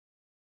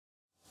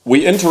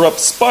We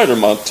interrupt Spider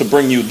Month to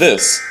bring you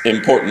this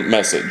important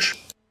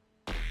message.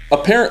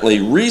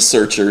 Apparently,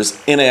 researchers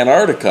in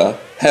Antarctica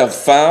have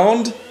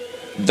found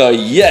the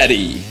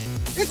Yeti.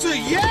 It's a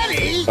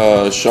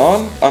Yeti?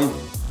 Sean, I'm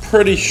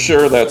pretty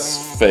sure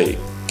that's fake.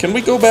 Can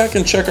we go back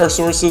and check our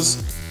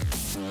sources?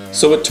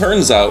 So it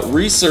turns out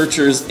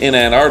researchers in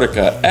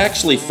Antarctica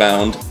actually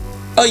found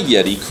a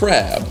Yeti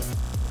crab.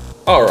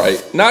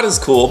 Alright, not as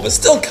cool, but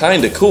still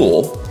kinda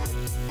cool.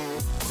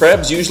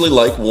 Crabs usually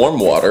like warm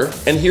water,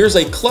 and here's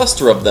a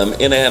cluster of them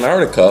in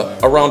Antarctica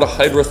around a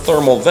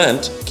hydrothermal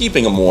vent,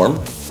 keeping them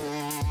warm.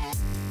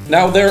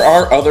 Now there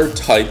are other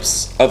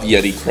types of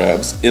Yeti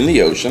crabs in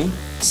the ocean.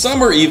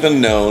 Some are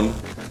even known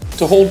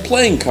to hold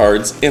playing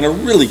cards in a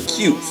really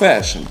cute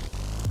fashion.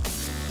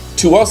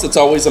 To us, it's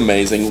always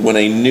amazing when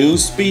a new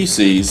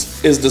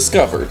species is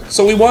discovered,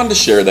 so we wanted to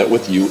share that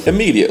with you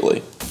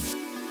immediately.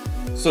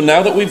 So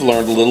now that we've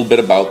learned a little bit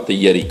about the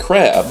Yeti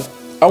crab,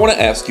 I want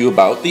to ask you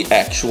about the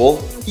actual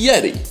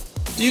Yeti.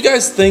 Do you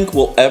guys think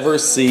we'll ever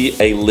see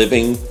a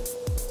living,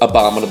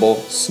 abominable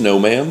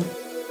snowman?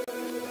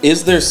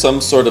 Is there some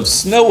sort of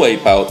snow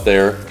ape out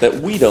there that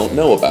we don't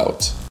know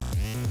about?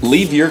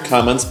 Leave your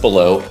comments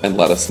below and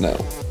let us know.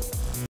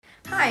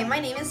 Hi, my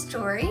name is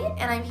Jory,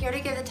 and I'm here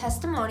to give a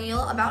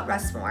testimonial about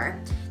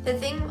Restmore. The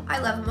thing I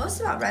love most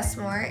about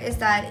Restmore is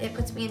that it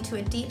puts me into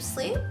a deep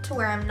sleep to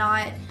where I'm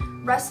not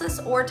restless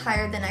or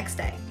tired the next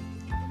day.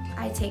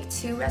 I take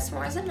 2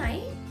 Restmores a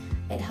night.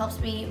 It helps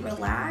me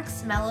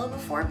relax, mellow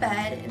before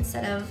bed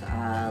instead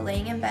of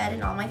laying in bed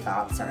and all my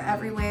thoughts are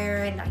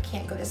everywhere and I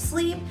can't go to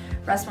sleep.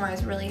 Restmore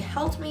has really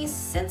helped me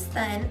since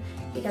then,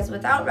 because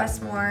without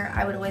Restmore,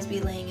 I would always be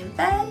laying in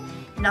bed,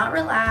 not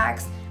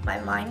relaxed, my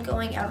mind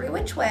going every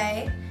which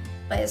way.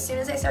 But as soon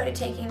as I started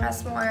taking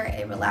Restmore,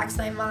 it relaxed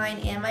my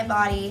mind and my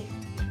body.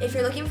 If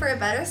you're looking for a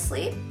better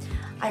sleep,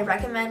 I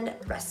recommend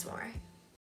Restmore.